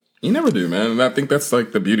You never do, man. And I think that's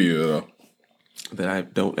like the beauty of it all. That I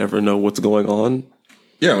don't ever know what's going on.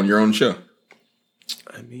 Yeah, on your own show.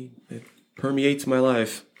 I mean, it permeates my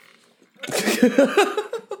life.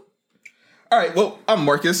 All right, well, I'm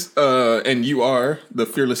Marcus, and you are the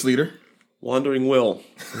fearless leader. Wandering Will.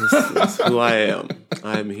 This is who I am.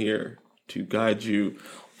 I'm here to guide you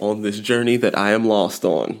on this journey that I am lost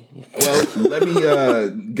on. Well, let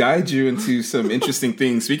me guide you into some interesting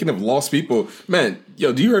things. Speaking of lost people, man,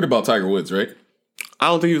 do you heard about Tiger Woods, right? I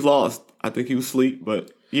don't think he was lost. I think he was asleep,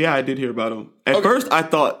 but yeah, I did hear about him. At first, I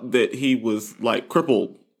thought that he was like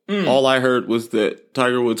crippled. All I heard was that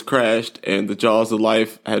Tiger Woods crashed and the jaws of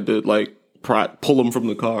life had to like pull him from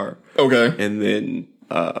the car. Okay. And then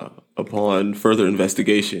upon further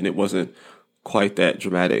investigation, it wasn't quite that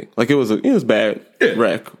dramatic. Like it was bad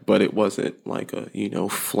wreck, but it wasn't like a,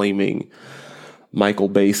 flaming Michael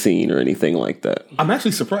Bay scene or anything like that. I'm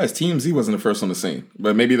actually surprised TMZ wasn't the first on the scene,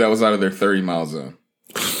 but maybe that was out of their 30-mile zone.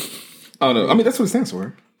 I don't know. I mean, that's what it stands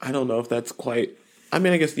for. I don't know if that's quite. I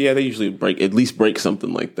mean, I guess they usually break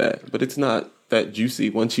something like that, but it's not that juicy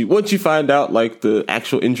once you find out like the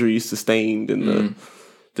actual injuries sustained and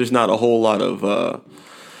there's not a whole lot of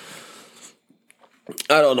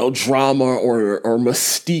I don't know, drama or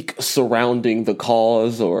mystique surrounding the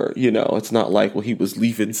cause, or it's not like he was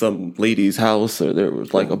leaving some lady's house or there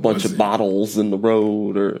was like a bunch of bottles in the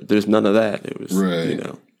road, or there's none of that. It was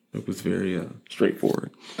it was very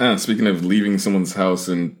straightforward. Speaking of leaving someone's house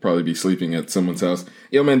and probably be sleeping at someone's house,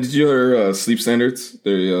 man, did you hear Sleep Standards?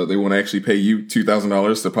 They want to actually pay you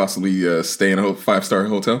 $2,000 to possibly stay in a 5-star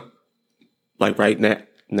hotel. Like right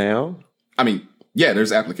now? I mean, yeah,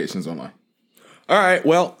 there's applications online. All right,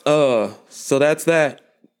 well, so that's that.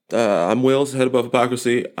 I'm Will's Head Above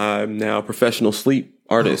Hypocrisy. I'm now a professional sleep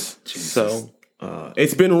artist. So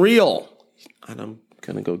it's been real. And I'm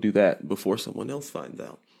going to go do that before someone else finds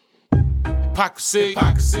out. Hypocrisy,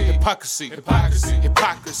 hypocrisy, hypocrisy, hypocrisy,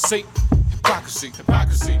 hypocrisy, hypocrisy,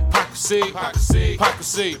 hypocrisy, hypocrisy,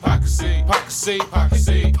 hypocrisy, hypocrisy, hypocrisy,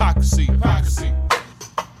 hypocrisy, hypocrisy, hypocrisy.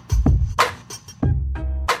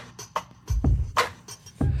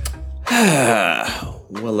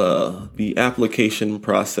 Well, the application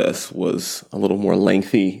process was a little more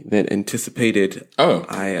lengthy than anticipated.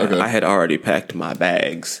 I had already packed my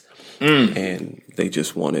bags, and they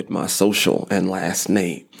just wanted my social and last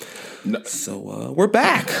name. No. So we're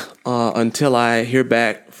back until I hear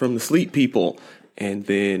back from the sleep people, and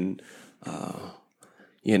then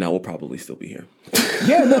we'll probably still be here.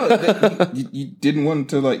 Yeah, no, you didn't want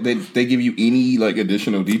to they give you any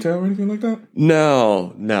additional detail or anything like that?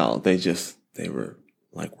 No,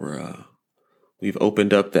 we've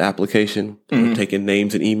opened up the application. We're taking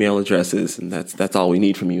names and email addresses, and that's all we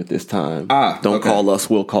need from you at this time. Don't call us,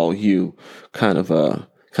 we'll call you. Kind of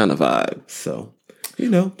vibe. So,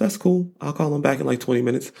 that's cool. I'll call them back in 20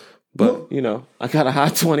 minutes. But, I got a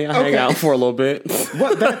hot 20. I hang out for a little bit.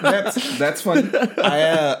 Well, that's funny.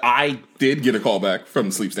 I did get a call back from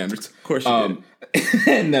Sleep Standards. Of course you did.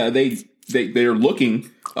 And they're looking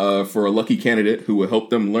for a lucky candidate who will help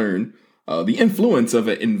them learn the influence of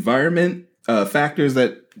environment factors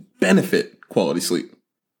that benefit quality sleep.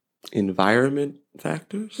 Environment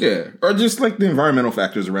factors? Yeah. Or just the environmental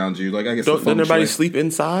factors around you. I guess Doesn't everybody sleep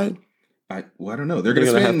inside? I don't know. They're going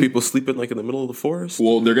to have people sleeping in the middle of the forest?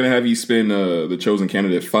 Well, they're going to have you spend the chosen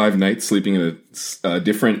candidate 5 nights sleeping in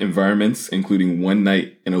different environments, including 1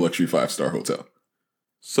 night in a luxury 5-star hotel.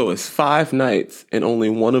 So it's 5 nights, and only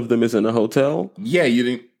one of them is in a hotel? Yeah, you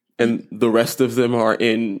didn't. And the rest of them are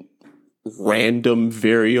in random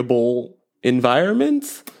variable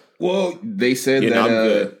environments? Well, they said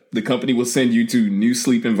that the company will send you to new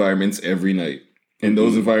sleep environments every night. In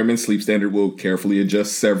those environments, Sleep Standard will carefully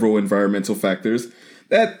adjust several environmental factors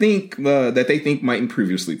that they think might improve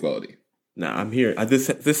your sleep quality. Nah, I'm here.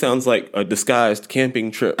 This sounds like a disguised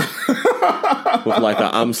camping trip with a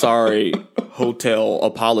I'm sorry hotel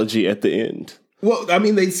apology at the end. Well, I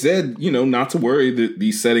mean, they said, not to worry that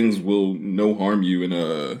these settings will no harm you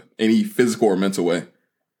in any physical or mental way.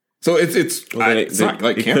 So it's not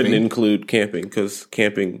like camping. It couldn't include camping because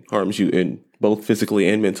camping harms you in both physically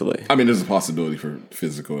and mentally. I mean, there's a possibility for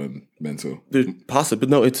physical and mental. There's possible, but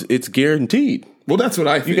no, it's guaranteed. Well, that's what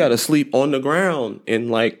I think. You got to sleep on the ground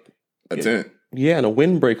in a tent. Yeah, in a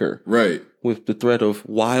windbreaker. Right. With the threat of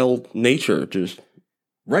wild nature just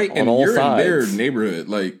right, and you're sides. In their neighborhood,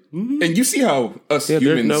 and you see how us humans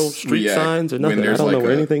there's no street signs or nothing. I don't know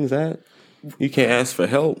where anything's at. You can't ask for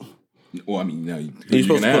help. Well, I mean, you're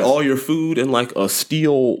supposed to put all your food in a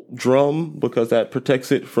steel drum because that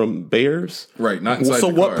protects it from bears. Right, not inside So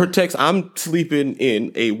the what car. protects? I'm sleeping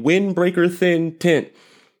in a windbreaker thin tent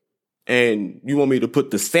and you want me to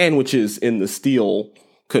put the sandwiches in the steel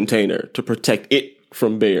container to protect it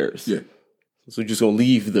from bears. Yeah. So you're just going to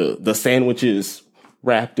leave the sandwiches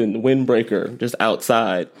wrapped in the windbreaker just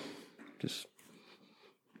outside.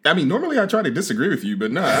 I mean, normally I try to disagree with you,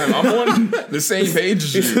 but no, I'm on the same page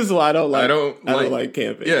as you. This is why I don't like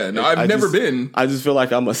camping. Yeah, no, I've never been. I just feel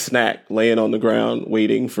like I'm a snack laying on the ground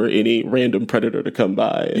waiting for any random predator to come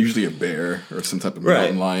by. Usually a bear or some type of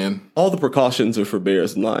mountain lion. All the precautions are for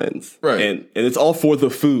bears and lions. Right. And it's all for the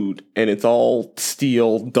food, and it's all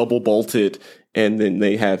steel, double bolted, and then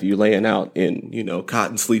they have you laying out in,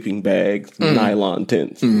 cotton sleeping bags, nylon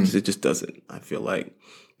tents. It just doesn't, I feel like,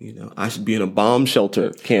 I should be in a bomb shelter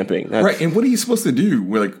camping. Right. And what are you supposed to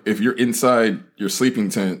do if you're inside your sleeping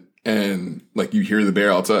tent and you hear the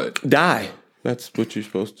bear outside? Die. That's what you're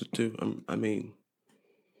supposed to do. I mean,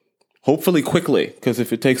 hopefully quickly, because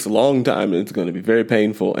if it takes a long time, it's going to be very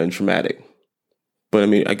painful and traumatic. But I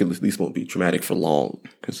mean, I could at least won't be traumatic for long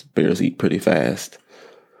because bears eat pretty fast.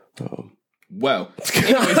 Well,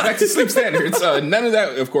 anyways, back to sleep standards. None of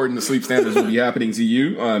that, according to sleep standards, will be happening to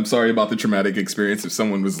you. I'm sorry about the traumatic experience if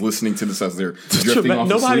someone was listening to this as they're drifting off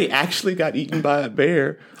Nobody asleep. actually got eaten by a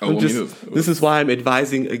bear. This is why I'm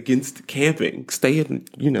advising against camping. Stay in,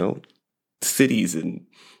 cities and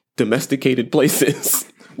domesticated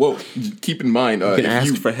places. Well, keep in mind, you can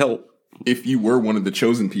ask for help. If you were one of the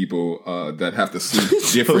chosen people that have to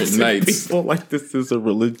sleep different nights. People like this is a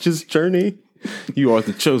religious journey. You are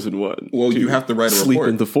the chosen one. Well, you have to write a sleep report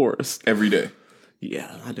in the forest every day.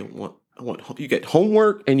 Yeah, I want you get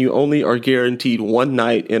homework and you only are guaranteed one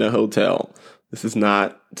night in a hotel. This is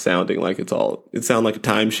not sounding like it sounds like a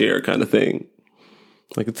timeshare kind of thing.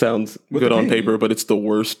 Like it sounds good on paper, but it's the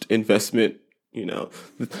worst investment.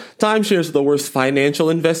 Timeshares are the worst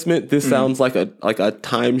financial investment. This sounds like a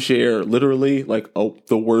timeshare, literally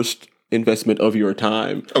the worst investment of your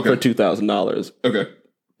time for $2,000. Okay.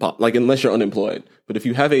 Unless you're unemployed. But if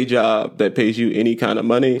you have a job that pays you any kind of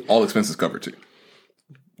money. All expenses covered too.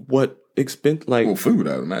 What expense? Food,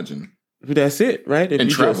 I would imagine. That's it, right? And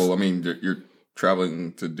travel. You're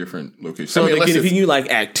traveling to different locations. So they're giving you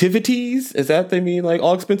activities? Is that they mean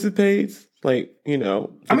all expenses paid?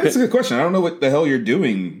 That's a good question. I don't know what the hell you're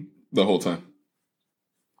doing the whole time.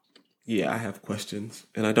 Yeah, I have questions,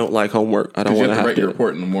 and I don't like homework. I don't want to have write your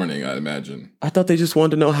report in the morning, I'd imagine. I thought they just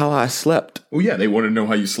wanted to know how I slept. Well, yeah, they want to know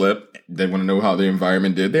how you slept. They want to know how the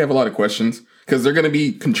environment did. They have a lot of questions because they're going to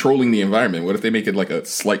be controlling the environment. What if they make it a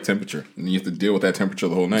slight temperature, and you have to deal with that temperature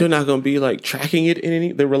the whole night? They're not going to be tracking it in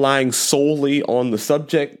any. They're relying solely on the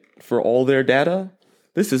subject for all their data.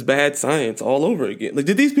 This is bad science all over again.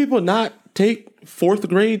 Did these people not take 4th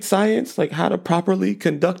grade science, how to properly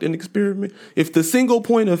conduct an experiment? If the single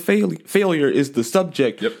point of failure is the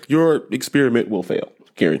subject, your experiment will fail.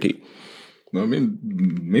 Guaranteed. Well,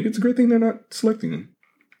 maybe it's a great thing they're not selecting them.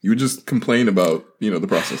 You would just complain about, the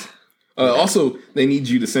process. Also, they need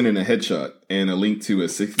you to send in a headshot and a link to a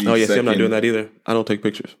 60-second... Oh, yeah, see, I'm not doing that either. I don't take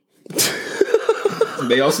pictures.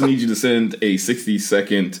 They also need you to send a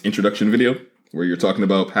 60-second introduction video where you're talking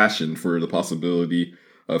about passion for the possibility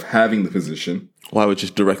of having the position. Well, I would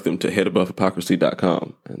just direct them to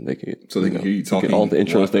headabovehypocrisy.com and they can hear you talking get all the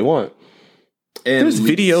intros they want. And there's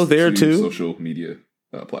video there too. Social media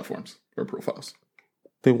platforms or profiles.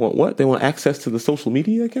 They want what? They want access to the social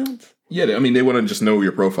media accounts? Yeah, they want to just know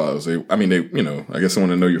your profiles. I guess they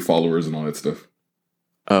want to know your followers and all that stuff.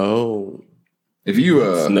 Oh. If you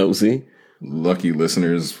nosy. Lucky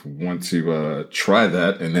listeners want to try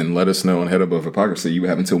that and then let us know on Head Above Hypocrisy, you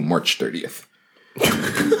have until March 30th.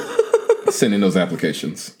 Send in those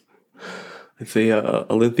applications. It's a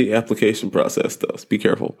lengthy application process, though. So be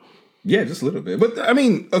careful. Yeah, just a little bit. But,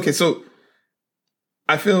 okay, so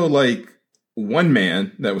I feel like one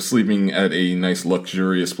man that was sleeping at a nice,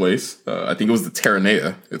 luxurious place, I think it was the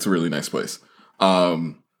Terranea. It's a really nice place.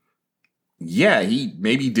 He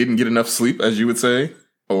maybe didn't get enough sleep, as you would say.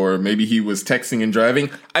 Or maybe he was texting and driving.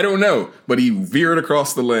 I don't know. But he veered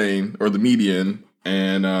across the lane or the median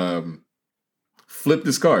and flipped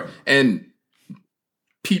his car. And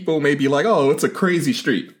people may be like, oh, it's a crazy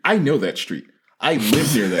street. I know that street. I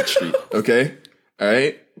live near that street. Okay? All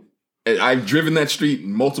right? And I've driven that street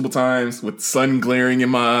multiple times with sun glaring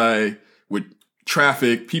in my eye, with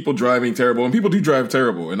traffic, people driving terrible. And people do drive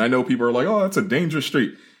terrible. And I know people are like, oh, that's a dangerous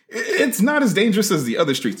street. It's not as dangerous as the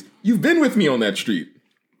other streets. You've been with me on that street.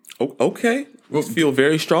 Okay. Well, feel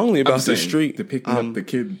very strongly about this street. To picking up the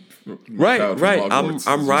kid. Right.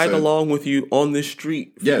 I'm right along with you on this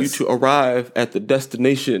street for you to arrive at the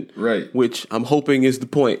destination. Right. Which I'm hoping is the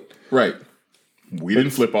point. Right. We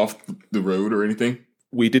didn't flip off the road or anything.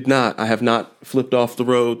 We did not. I have not flipped off the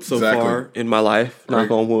road so far in my life.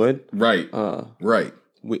 Knock on wood. Right. Right.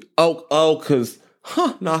 Because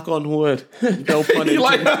knock on wood. No pun intended.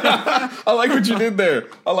 I like what you did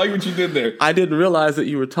there. I didn't realize that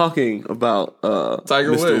you were talking about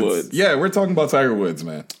Tiger Mr. Woods. Yeah, we're talking about Tiger Woods,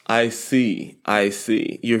 man. I see.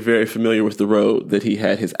 You're very familiar with the road that he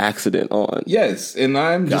had his accident on. Yes, and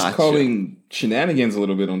I'm just calling shenanigans a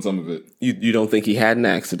little bit on some of it. You don't think he had an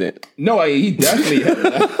accident? No, he definitely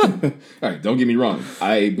had All right, don't get me wrong.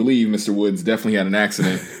 I believe Mr. Woods definitely had an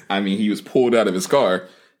accident. I mean, he was pulled out of his car.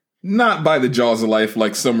 Not by the jaws of life,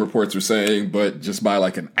 like some reports are saying, but just by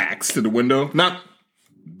like an axe to the window. Not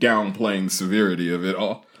downplaying the severity of it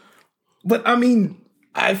all. But I mean,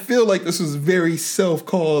 I feel like this was very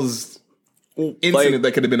self-caused incident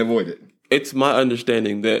that could have been avoided. It's my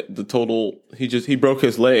understanding that he broke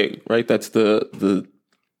his leg, right? That's the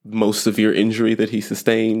most severe injury that he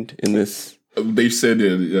sustained in this. They said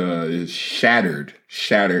it shattered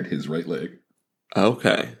his right leg.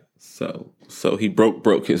 Okay, so he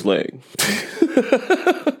broke his leg.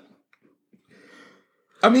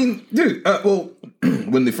 I mean, dude, well,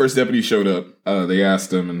 when the first deputy showed up, they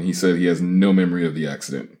asked him, and he said he has no memory of the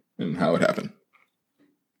accident and how it happened.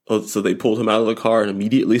 Oh, so they pulled him out of the car and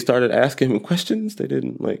immediately started asking him questions? They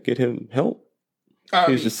didn't, get him help?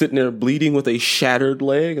 He was just sitting there bleeding with a shattered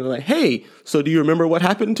leg, and they're like, hey, so do you remember what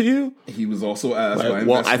happened to you? He was also asked by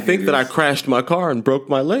well, I think that I crashed my car and broke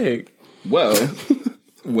my leg. Well,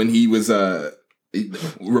 when he was,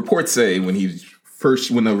 reports say when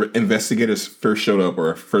the investigators first showed up,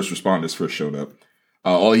 or first responders first showed up,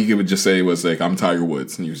 all he would just say was like, I'm Tiger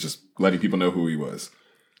Woods. And he was just letting people know who he was.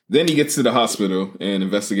 Then he gets to the hospital and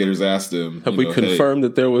investigators asked him, Have we confirmed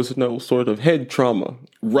that there was no sort of head trauma?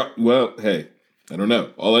 Right. Well, hey, I don't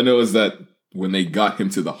know. All I know is that when they got him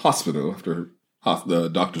to the hospital, after the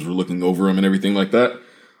doctors were looking over him and everything like that,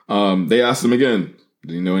 they asked him again,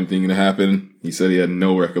 did he know anything that happened? He said he had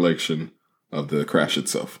no recollection of the crash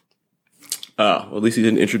itself. Well, at least he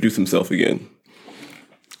didn't introduce himself again.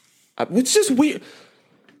 It's just weird.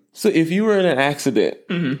 So if you were in an accident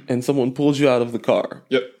and someone pulled you out of the car,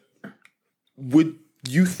 would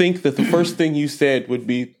you think that the first thing you said would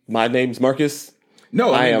be, my name's Marcus?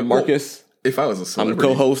 No, I am Marcus. If I was a celebrity.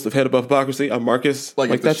 I'm co-host of Head Above Hypocrisy. I'm Marcus.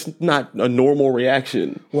 Like that's not a normal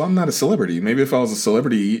reaction. Well, I'm not a celebrity. Maybe if I was a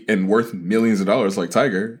celebrity and worth millions of dollars like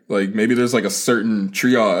Tiger, like maybe there's like a certain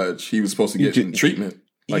triage he was supposed to get in treatment.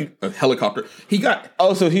 Like a helicopter. He got...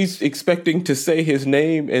 Oh, so he's expecting to say his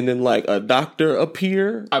name and then like a doctor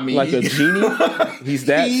appear? I mean... Like a genie? He's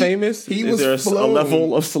that famous? Is there a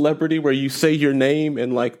level of celebrity where you say your name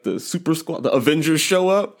and like the super squad, the Avengers show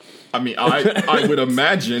up? I mean, I would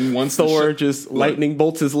imagine once Thor just lightning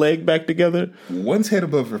bolts his leg back together. Once Head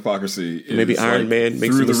Above Hypocrisy is maybe Iron Man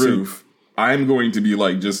makes through the roof, I'm going to be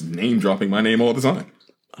like just name dropping my name all the time.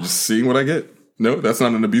 Just seeing what I get. No, that's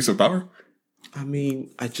not an abuse of power. I mean,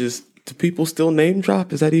 do people still name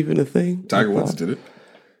drop? Is that even a thing? Tiger Woods did it.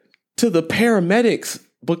 To the paramedics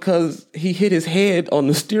because he hit his head on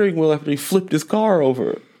the steering wheel after he flipped his car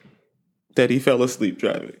over that he fell asleep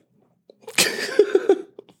driving.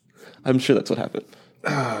 I'm sure that's what happened.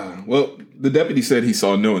 Well, the deputy said he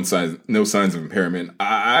saw no signs of impairment.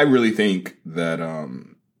 I really think that,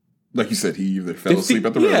 like you said, he either fell asleep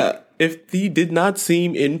at the road. Yeah. If he did not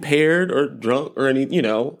seem impaired or drunk or any,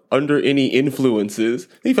 under any influences,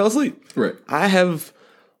 he fell asleep. Right. I have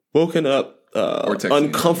woken up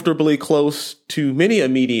uncomfortably close to many a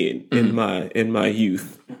median in my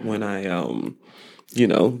youth when I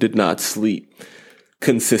did not sleep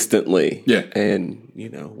consistently. Yeah. And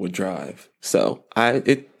would drive. So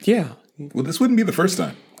Well, this wouldn't be the first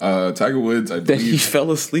time. Tiger Woods, I believe... That he fell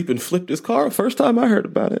asleep and flipped his car? First time I heard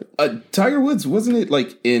about it. Tiger Woods, wasn't it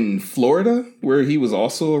like in Florida where he was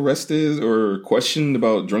also arrested or questioned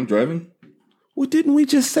about drunk driving? Well, didn't we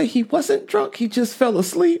just say he wasn't drunk? He just fell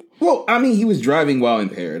asleep? Well, I mean, he was driving while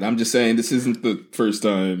impaired. I'm just saying this isn't the first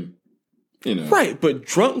time, Right, but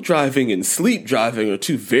drunk driving and sleep driving are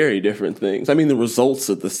two very different things. I mean, the results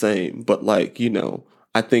are the same, but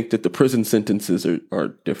I think that the prison sentences are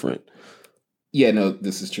different. Yeah, no,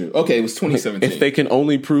 this is true. Okay, it was 2017. If they can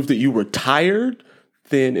only prove that you were tired,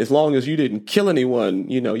 then as long as you didn't kill anyone,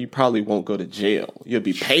 you probably won't go to jail. You'll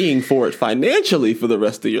be paying for it financially for the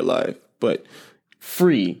rest of your life, but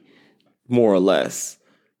free, more or less.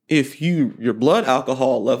 If your blood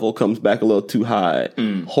alcohol level comes back a little too high,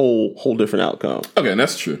 whole different outcome. Okay,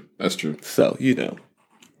 that's true. That's true. So,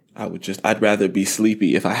 I'd rather be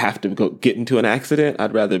sleepy. If I have to go get into an accident,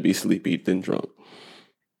 I'd rather be sleepy than drunk.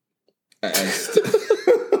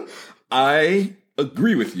 I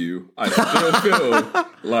agree with you. I still feel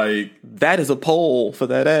like that is a poll for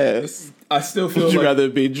that ass. I still feel Would you like rather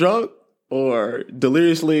be drunk or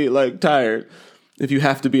deliriously like tired if you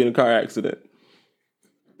have to be in a car accident?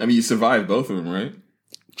 I mean, you survived both of them, right?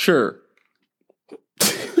 Sure.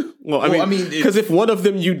 Well, I mean, because if one of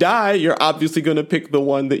them you die, you're obviously going to pick the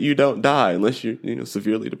one that you don't die, unless you're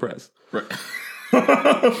severely depressed, right?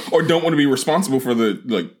 Or don't want to be responsible for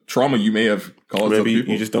the trauma you may have caused. Maybe other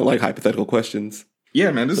people. You just don't like hypothetical questions.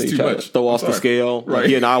 Yeah, man, this is too much. Throw off the scale. Right.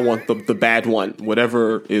 Yeah, and I want the bad one.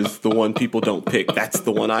 Whatever is the one people don't pick, that's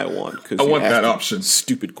the one I want. I want that option.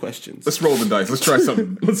 Stupid questions. Let's roll the dice. Let's try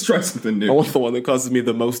something. Let's try something new. I want the one that causes me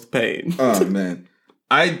the most pain. Oh man,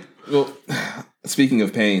 well, speaking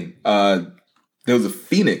of pain, there was a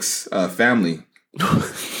Phoenix family.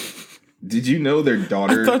 Did you know their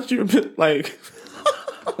daughter? I thought you were a bit like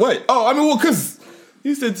what? Oh, I mean, well, because.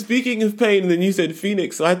 You said, speaking of pain, and then you said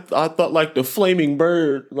Phoenix. I thought like the flaming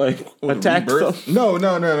bird attacked them. No.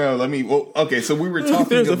 Okay, so we were talking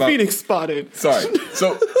There's about... a Phoenix spotted. Sorry.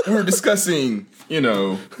 So we were discussing, the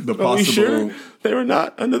possible... Are we sure they were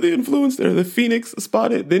not under the influence? They're the Phoenix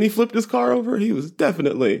spotted. Then he flipped his car over. He was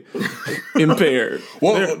definitely impaired.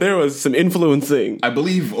 Well, there was some influencing. I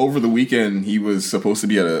believe over the weekend he was supposed to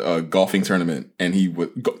be at a golfing tournament, and he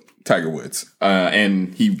would... Tiger Woods.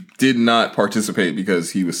 And he did not participate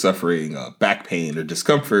because he was suffering back pain or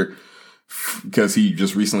discomfort because he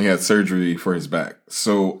just recently had surgery for his back.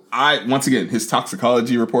 So once again, his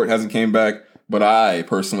toxicology report hasn't came back, but I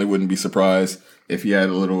personally wouldn't be surprised if he had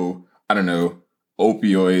a little, I don't know,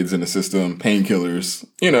 opioids in the system, painkillers,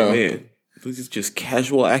 Man, this is just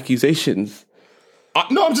casual accusations.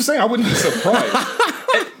 No, I'm just saying I wouldn't be surprised.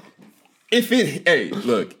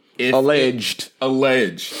 Alleged.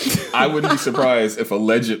 I wouldn't be surprised if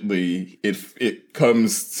allegedly it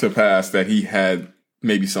comes to pass that he had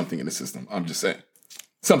maybe something in the system. I'm just saying.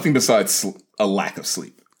 Something besides a lack of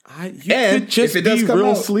sleep. Could just if it does come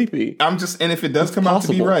real sleepy. And if it does come out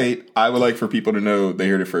to be right, I would like for people to know they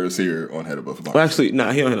heard it first here on Head Above the Box. Well, actually, he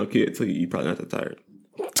don't have no kids, so you probably not that tired.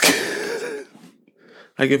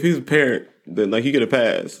 Like, if he's a parent, then, he could have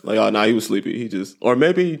passed. He was sleepy. Or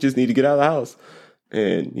maybe he just need to get out of the house.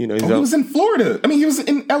 And, he was in Florida. I mean, he was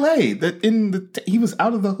in L.A. He was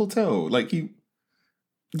out of the hotel.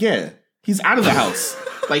 He's out of the house.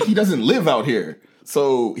 He doesn't live out here.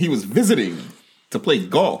 So he was visiting to play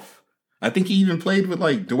golf. I think he even played with,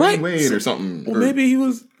 Dwayne Wade or something. Well, maybe he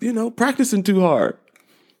was, practicing too hard.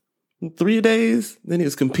 3 days, then he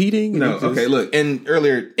was competing. Look, and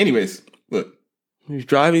earlier, anyways, look. He was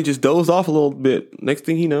driving, he just dozed off a little bit. Next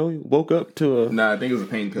thing he woke up to I think it was a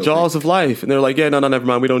pain pill. Jaws of life. And they're like, yeah, no, never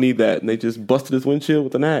mind. We don't need that. And they just busted his windshield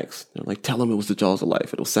with an axe. They're like, tell him it was the Jaws of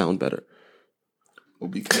life. It'll sound better.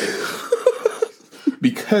 Well,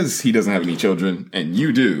 because he doesn't have any children, and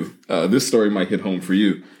you do, this story might hit home for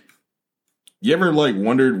you. You ever,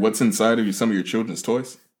 wondered what's inside of some of your children's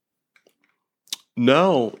toys?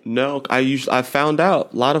 No. I found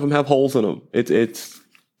out. A lot of them have holes in them. It's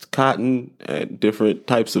cotton and different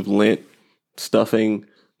types of lint, stuffing,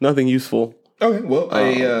 nothing useful. Okay, well,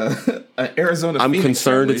 Arizona. I'm Phoenix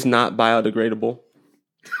concerned family. It's not biodegradable.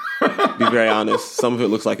 Be very honest. Some of it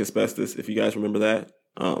looks like asbestos. If you guys remember that,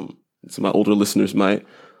 so my older listeners might.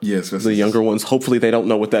 Yes, the younger ones. Hopefully, they don't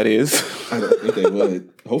know what that is. I don't think they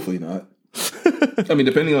would. Hopefully not. I mean,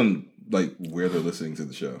 depending on where they're listening to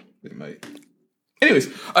the show, they might.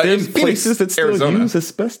 Anyways, there's in places that still Arizona. use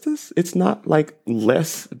asbestos. It's not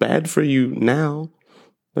less bad for you now.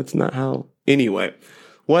 That's not how. Anyway,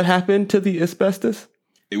 what happened to the asbestos?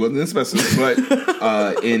 It wasn't asbestos, but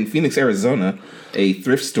in Phoenix, Arizona, a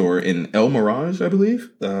thrift store in El Mirage, I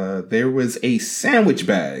believe, there was a sandwich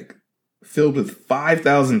bag filled with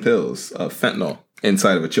 5,000 pills of fentanyl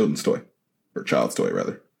inside of a children's toy, or child's toy,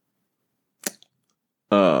 rather.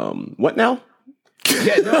 What now?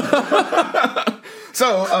 Yeah, no.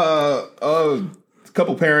 So, a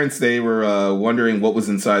couple parents, they were wondering what was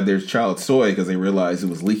inside their child's toy because they realized it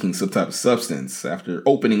was leaking some type of substance. After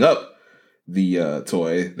opening up the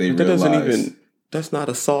toy, they realized... That's not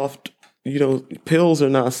a soft... pills are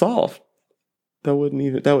not soft. That would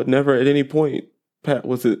never at any point... Pat,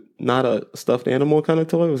 was it not a stuffed animal kind of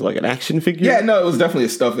toy? It was like an action figure? Yeah, no, it was definitely a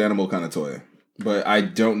stuffed animal kind of toy. But I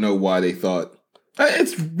don't know why they thought...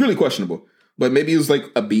 It's really questionable. But maybe it was like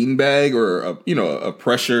a beanbag or a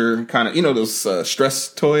pressure kind of, those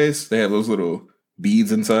stress toys. They have those little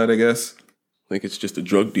beads inside, I guess. I think it's just a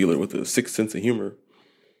drug dealer with a sick sense of humor.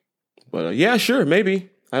 But yeah, sure,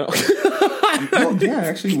 maybe. I don't. Well, yeah,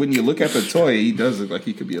 actually, when you look at the toy, he does look like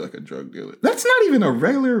he could be like a drug dealer. That's not even a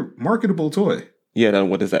regular marketable toy. Yeah, then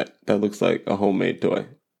what is that? That looks like a homemade toy.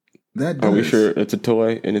 That does. Are we sure it's a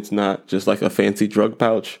toy and it's not just like a fancy drug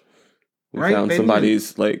pouch? We Right, found maybe.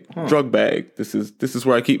 somebody's drug bag. This is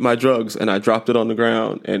where I keep my drugs, and I dropped it on the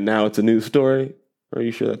ground, and now it's a news story. Are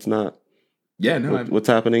you sure that's not? Yeah, no. What's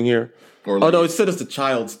happening here? Or No, it said it's a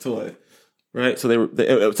child's toy, right? So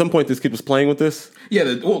they at some point this kid was playing with this. Yeah,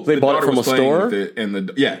 they the bought it daughter from was a playing store. with it, and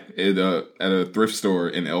at a thrift store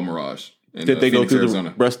in El Mirage. Did they go through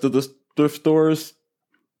the rest of the thrift stores?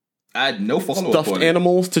 I had no follow up Stuffed on it.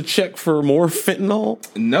 animals to check for more fentanyl.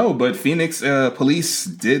 No, but Phoenix police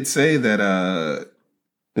did say that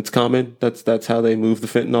It's common. That's how they move the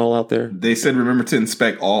fentanyl out there. they said remember to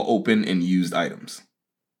inspect all open and used items.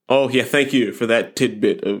 Oh yeah, thank you for that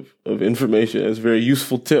tidbit of information. It's a very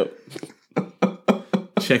useful tip.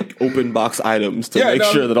 Check open box items to make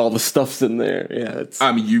sure that all the stuff's in there. Yeah,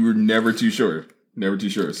 I mean, you were never too sure. Never too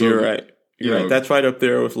sure. So, you're right. You're right. That's right up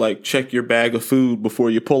there with check your bag of food before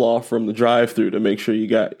you pull off from the drive-thru to make sure you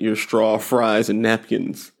got your straw, fries, and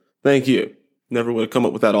napkins. Thank you. Never would have come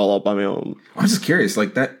up with that all by my own. I'm just curious,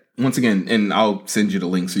 that once again, and I'll send you the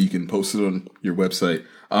link so you can post it on your website.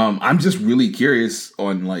 I'm just really curious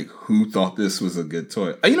on who thought this was a good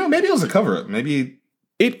toy. Maybe it was a cover-up. Maybe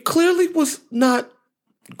it clearly was not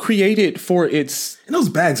created for its. And those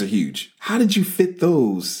bags are huge. How did you fit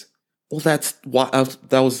those? Well, that's why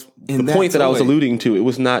that was the point that I was alluding to. It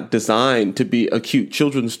was not designed to be a cute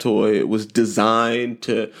children's toy. It was designed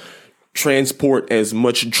to transport as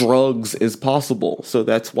much drugs as possible. So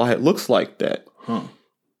that's why it looks like that. Huh.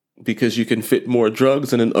 Because you can fit more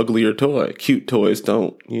drugs in an uglier toy. Cute toys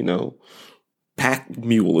don't, pack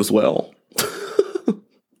mule as well.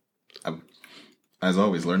 I'm, as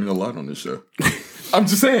always, learning a lot on this show. I'm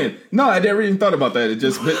just saying. No, I never even thought about that. It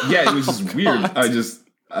was just weird.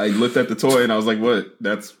 I looked at the toy and I was like, what?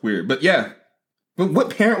 That's weird. But yeah. But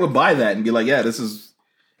what parent would buy that and be like, yeah, this is,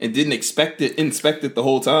 and didn't inspect it the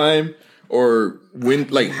whole time? Or when,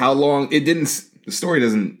 how long? The story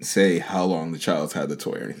doesn't say how long the child's had the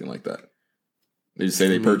toy or anything like that. They just say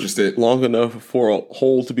they purchased it. Long enough for a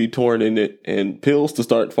hole to be torn in it and pills to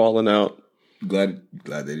start falling out. Glad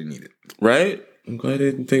they didn't eat it. Right? I'm glad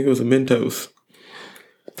they didn't think it was a Mentos.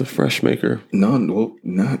 The fresh maker. No, well,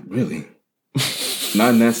 not really.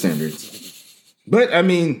 Not in that standards. But, I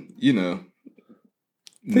mean,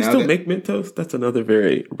 They still make Mentos? That's another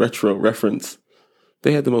very retro reference.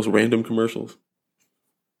 They had the most random commercials.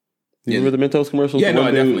 You remember the Mentos commercials? Yeah, no,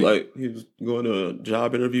 I definitely. He was going to a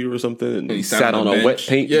job interview or something, and he sat on a wet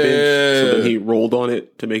paint bench. So then he rolled on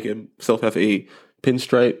it to make himself have a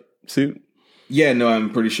pinstripe suit. Yeah, no, I'm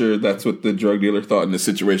pretty sure that's what the drug dealer thought in this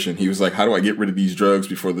situation. He was like, how do I get rid of these drugs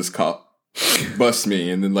before this cop busts me?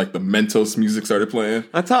 And then the Mentos music started playing.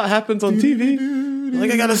 That's how it happens on TV.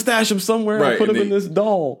 I gotta stash him somewhere. Right, put him in this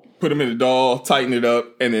doll. Put him in a doll, tighten it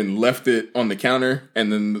up, and then left it on the counter.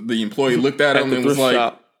 And then the employee looked at him and was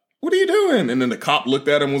like, what are you doing? And then the cop looked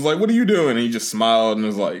at him and was like, what are you doing? And he just smiled and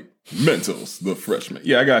was like, Mentos, the freshman.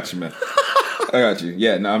 Yeah, I got you, man. I got you.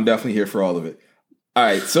 Yeah, no, I'm definitely here for all of it. All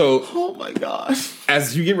right, so. Oh my gosh.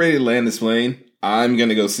 As you get ready to land this plane, I'm going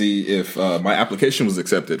to go see if my application was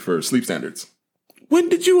accepted for sleep standards. When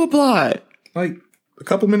did you apply? A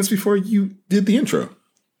couple minutes before you did the intro.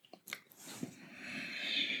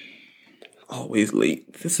 Always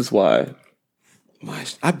late. This is why.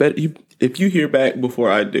 I bet you, if you hear back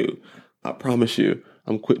before I do, I promise you,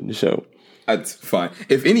 I'm quitting the show. That's fine.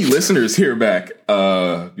 If any listeners hear back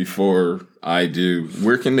before I do,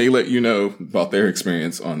 where can they let you know about their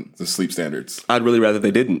experience on the sleep standards? I'd really rather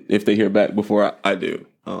they didn't. If they hear back before I do,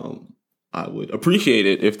 I would appreciate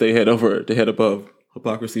it if they head over to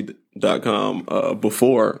headabovehypocrisy.com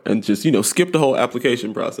before and just skip the whole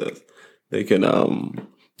application process. They can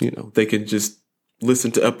they can just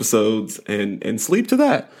listen to episodes and sleep to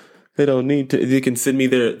that. They don't need to. They can send me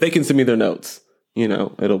their notes.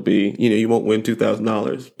 It'll be, you won't win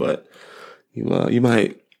 $2,000, but you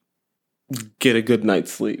might get a good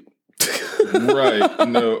night's sleep. Right.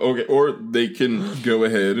 No. Okay. Or they can go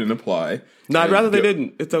ahead and apply. No, I'd rather they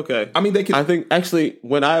didn't. It's okay. I mean, they can. I think actually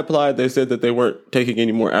when I applied, they said that they weren't taking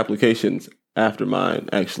any more applications after mine.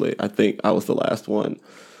 Actually, I think I was the last one.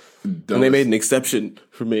 And they made an exception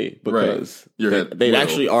for me because they'd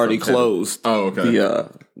actually already closed. Oh, okay.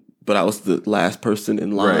 But I was the last person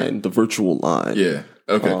in line, the virtual line. Yeah.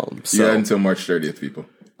 Okay. You had until March 30th, people.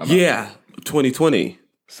 2020.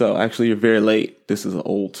 So actually, you're very late. This is an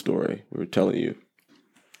old story we were telling you.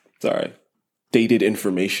 Sorry. Dated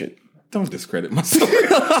information. Don't discredit myself.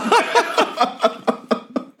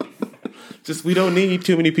 We don't need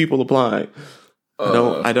too many people applying.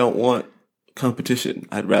 I don't want competition.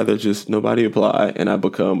 I'd rather just nobody apply and I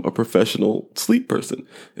become a professional sleep person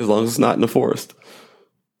as long as it's not in the forest.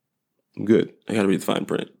 I'm good. I gotta read the fine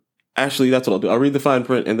print. Actually, that's what I'll do. I'll read the fine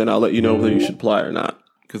print and then I'll let you know whether you should apply or not.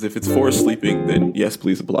 Because if it's for sleeping, then yes,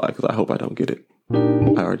 please apply. Because I hope I don't get it.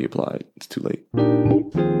 I already applied. It's too late.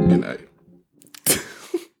 Good night.